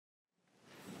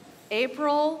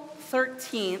April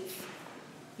 13th,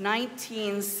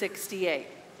 1968.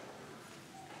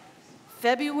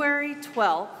 February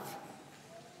 12th,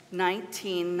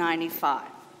 1995.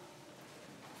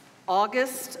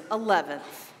 August 11th,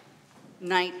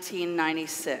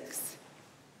 1996.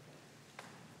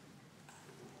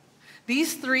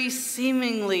 These three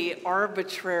seemingly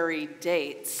arbitrary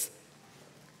dates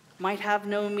might have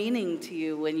no meaning to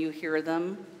you when you hear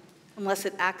them, unless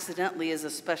it accidentally is a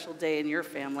special day in your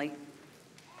family.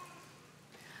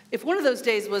 If one of those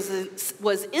days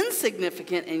was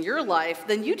insignificant in your life,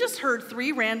 then you just heard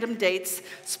three random dates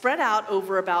spread out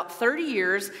over about 30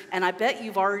 years, and I bet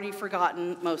you've already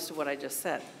forgotten most of what I just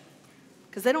said,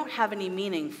 because they don't have any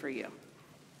meaning for you.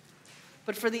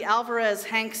 But for the Alvarez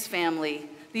Hanks family,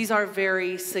 these are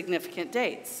very significant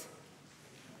dates.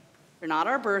 They're not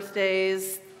our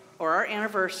birthdays or our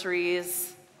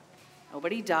anniversaries.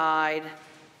 Nobody died.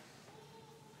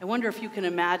 I wonder if you can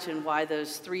imagine why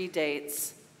those three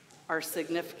dates are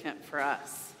significant for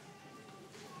us.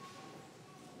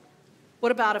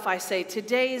 What about if I say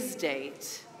today's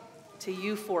date to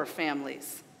you four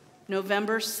families,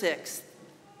 November 6th,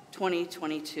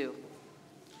 2022?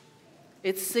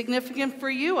 It's significant for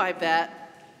you, I bet,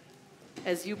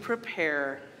 as you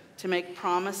prepare to make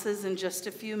promises in just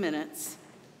a few minutes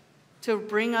to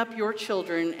bring up your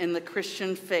children in the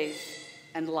Christian faith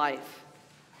and life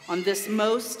on this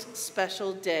most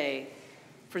special day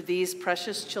for these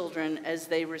precious children as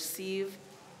they receive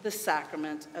the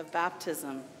sacrament of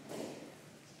baptism.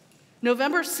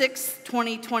 November 6th,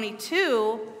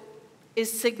 2022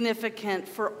 is significant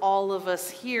for all of us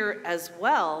here as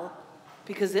well,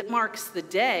 because it marks the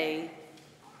day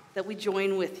that we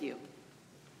join with you.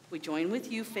 We join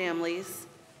with you families,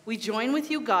 we join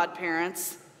with you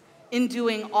godparents in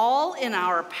doing all in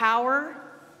our power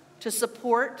to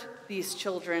support these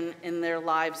children in their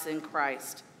lives in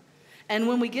Christ. And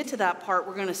when we get to that part,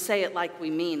 we're going to say it like we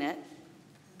mean it,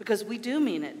 because we do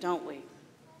mean it, don't we?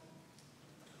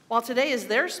 While today is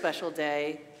their special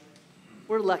day,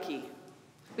 we're lucky.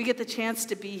 We get the chance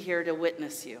to be here to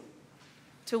witness you,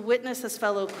 to witness as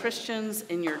fellow Christians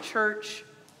in your church,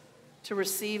 to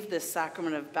receive this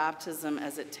sacrament of baptism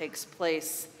as it takes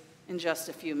place in just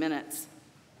a few minutes.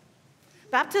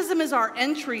 Baptism is our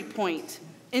entry point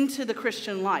into the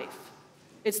Christian life.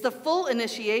 It's the full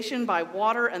initiation by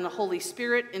water and the Holy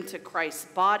Spirit into Christ's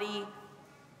body,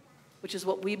 which is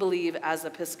what we believe as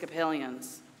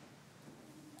Episcopalians.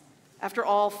 After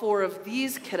all four of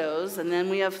these kiddos, and then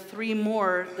we have three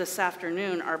more this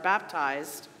afternoon, are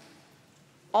baptized,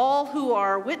 all who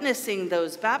are witnessing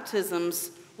those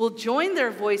baptisms will join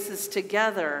their voices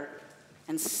together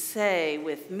and say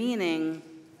with meaning,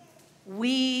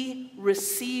 "We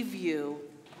receive you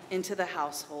into the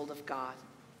household of God."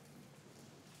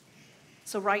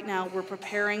 So right now, we're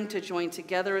preparing to join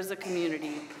together as a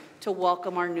community to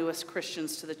welcome our newest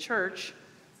Christians to the church.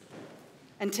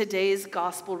 And today's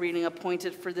gospel reading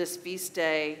appointed for this feast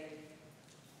day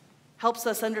helps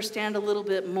us understand a little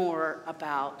bit more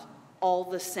about all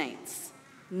the saints,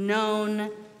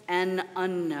 known and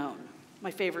unknown.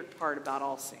 My favorite part about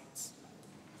all saints.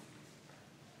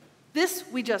 This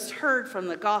we just heard from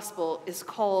the gospel is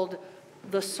called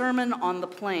the Sermon on the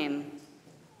Plain,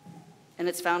 and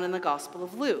it's found in the Gospel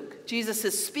of Luke. Jesus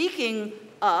is speaking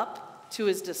up to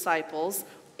his disciples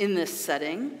in this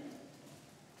setting,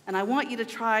 and I want you to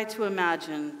try to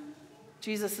imagine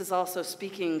Jesus is also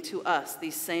speaking to us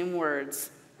these same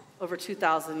words over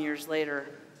 2,000 years later.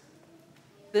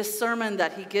 This sermon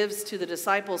that he gives to the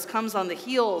disciples comes on the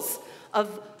heels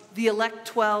of the elect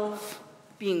 12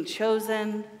 being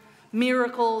chosen,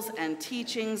 miracles and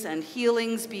teachings and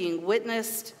healings being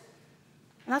witnessed.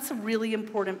 And that's a really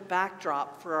important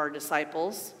backdrop for our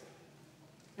disciples.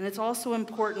 And it's also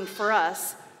important for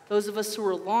us, those of us who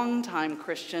are longtime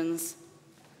Christians,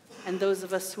 and those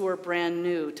of us who are brand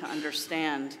new, to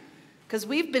understand. Because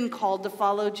we've been called to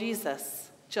follow Jesus,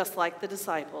 just like the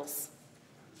disciples.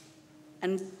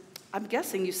 And I'm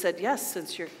guessing you said yes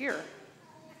since you're here.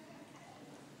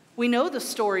 We know the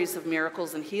stories of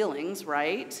miracles and healings,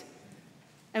 right?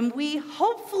 And we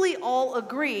hopefully all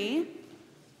agree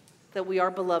that we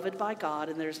are beloved by God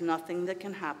and there's nothing that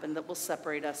can happen that will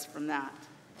separate us from that.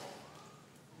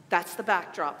 That's the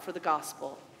backdrop for the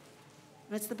gospel.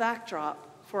 And it's the backdrop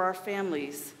for our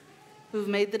families who've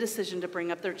made the decision to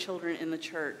bring up their children in the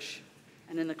church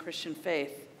and in the Christian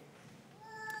faith.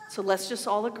 So let's just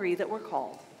all agree that we're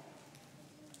called.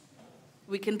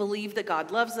 We can believe that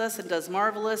God loves us and does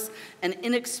marvelous and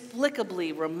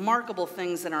inexplicably remarkable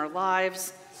things in our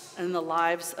lives and in the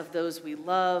lives of those we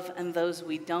love and those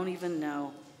we don't even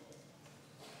know.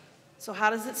 So how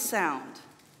does it sound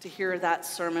to hear that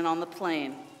sermon on the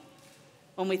plain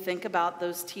when we think about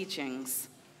those teachings,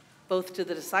 both to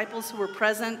the disciples who were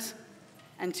present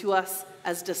and to us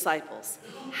as disciples.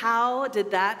 How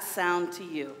did that sound to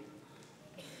you?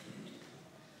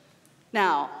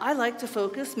 Now, I like to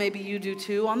focus, maybe you do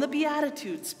too, on the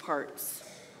Beatitudes parts.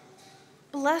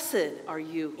 Blessed are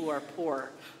you who are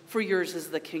poor, for yours is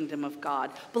the kingdom of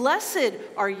God. Blessed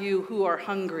are you who are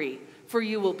hungry, for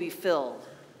you will be filled.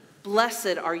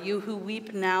 Blessed are you who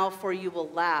weep now, for you will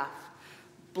laugh.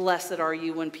 Blessed are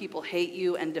you when people hate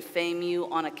you and defame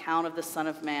you on account of the Son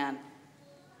of Man.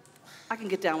 I can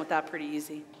get down with that pretty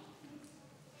easy.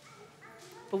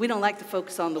 But we don't like to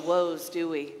focus on the woes, do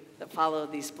we, that follow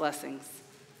these blessings?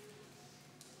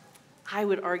 I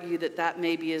would argue that that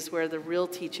maybe is where the real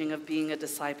teaching of being a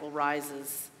disciple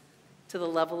rises to the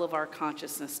level of our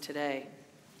consciousness today.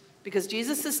 Because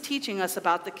Jesus is teaching us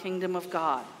about the kingdom of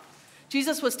God.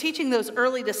 Jesus was teaching those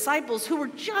early disciples who were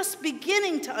just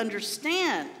beginning to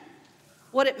understand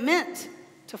what it meant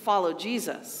to follow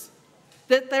Jesus.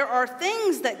 That there are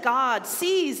things that God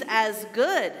sees as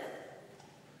good,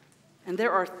 and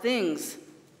there are things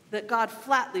that God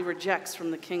flatly rejects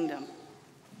from the kingdom.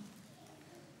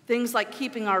 Things like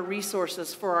keeping our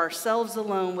resources for ourselves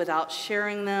alone without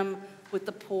sharing them with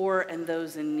the poor and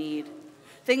those in need.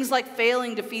 Things like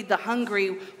failing to feed the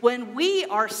hungry when we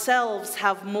ourselves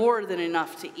have more than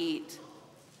enough to eat.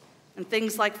 And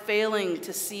things like failing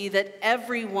to see that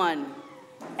everyone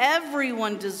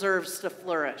deserves to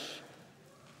flourish.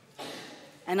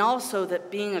 And also that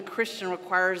being a Christian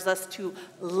requires us to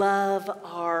love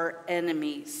our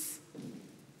enemies,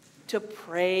 to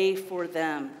pray for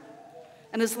them.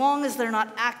 And as long as they're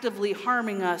not actively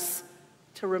harming us,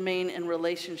 to remain in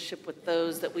relationship with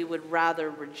those that we would rather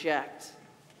reject,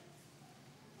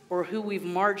 or who we've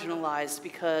marginalized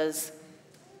because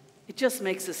it just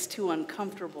makes us too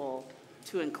uncomfortable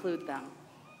to include them.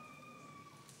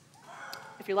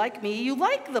 If you're like me, you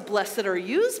like the blessed are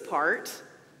yous part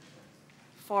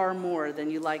far more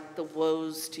than you like the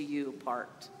woes to you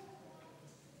part.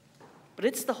 But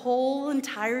it's the whole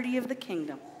entirety of the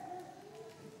kingdom.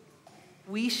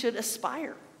 We should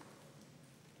aspire,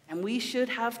 and we should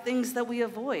have things that we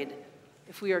avoid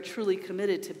if we are truly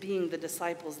committed to being the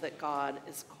disciples that God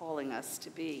is calling us to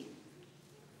be.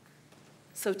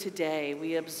 So today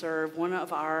we observe one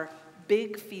of our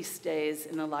big feast days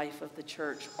in the life of the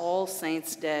church, All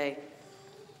Saints' Day.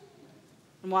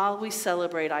 And while we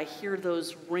celebrate, I hear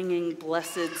those ringing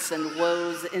blesseds and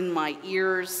woes in my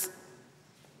ears,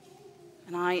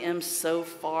 and I am so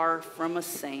far from a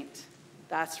saint,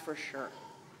 that's for sure.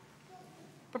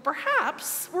 But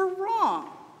perhaps we're wrong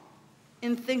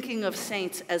in thinking of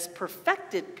saints as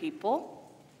perfected people,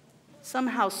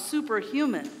 somehow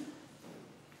superhuman,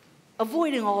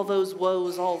 avoiding all those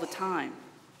woes all the time.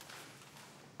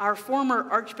 Our former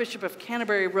Archbishop of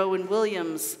Canterbury, Rowan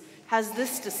Williams, has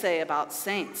this to say about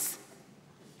saints.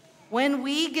 When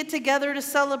we get together to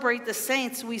celebrate the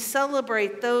saints, we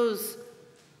celebrate those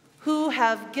who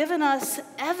have given us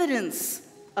evidence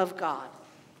of God,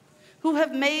 who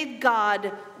have made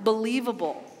God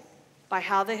believable by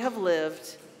how they have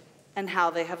lived and how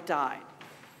they have died.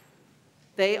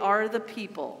 They are the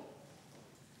people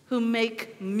who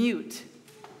make mute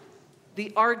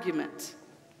the argument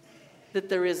that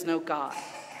there is no God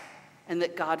and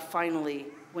that God finally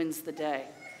wins the day.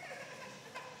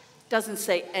 Doesn't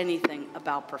say anything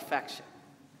about perfection.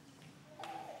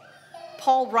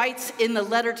 Paul writes in the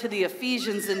letter to the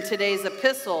Ephesians in today's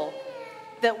epistle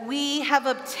that we have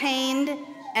obtained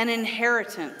an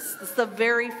inheritance. That's the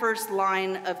very first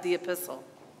line of the epistle.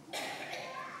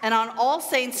 And on All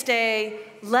Saints' Day,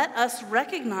 let us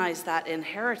recognize that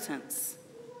inheritance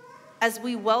as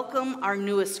we welcome our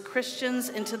newest Christians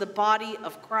into the body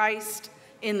of Christ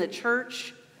in the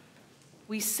church.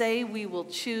 We say we will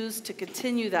choose to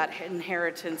continue that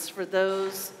inheritance for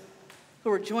those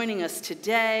who are joining us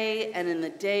today and in the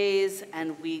days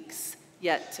and weeks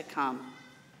yet to come.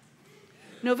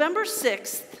 November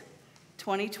 6th,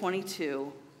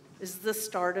 2022 is the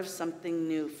start of something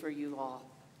new for you all.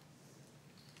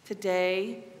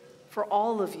 Today, for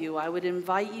all of you, I would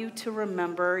invite you to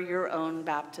remember your own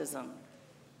baptism,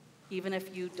 even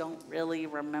if you don't really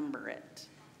remember it.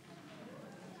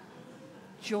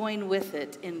 Join with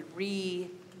it in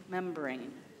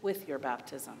remembering with your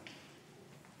baptism.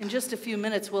 In just a few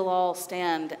minutes, we'll all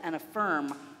stand and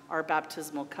affirm our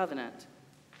baptismal covenant.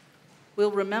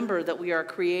 We'll remember that we are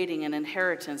creating an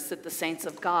inheritance that the saints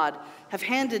of God have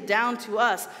handed down to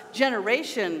us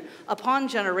generation upon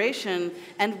generation,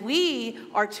 and we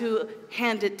are to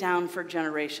hand it down for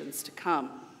generations to come.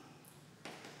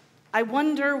 I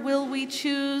wonder, will we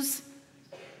choose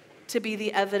to be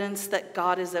the evidence that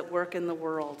God is at work in the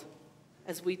world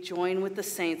as we join with the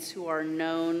saints who are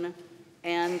known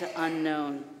and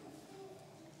unknown.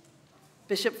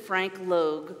 Bishop Frank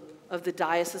Logue of the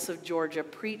Diocese of Georgia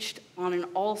preached on an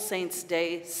All Saints'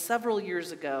 Day several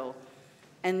years ago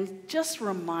and just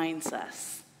reminds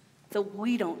us that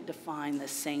we don't define the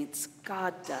saints,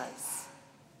 God does.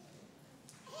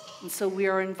 And so we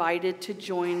are invited to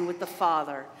join with the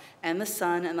Father and the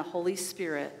Son and the Holy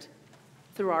Spirit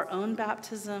through our own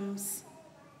baptisms,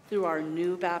 through our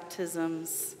new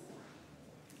baptisms,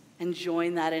 and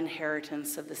join that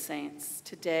inheritance of the saints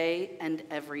today and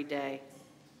every day.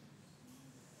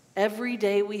 Every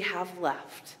day we have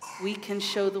left, we can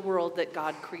show the world that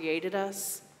God created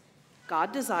us,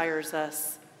 God desires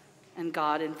us, and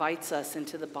God invites us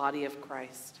into the body of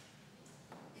Christ.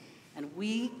 And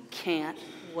we can't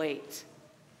wait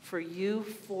for you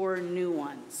four new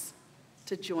ones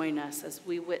to join us as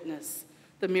we witness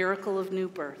the miracle of new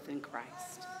birth in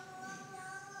Christ.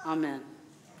 Amen.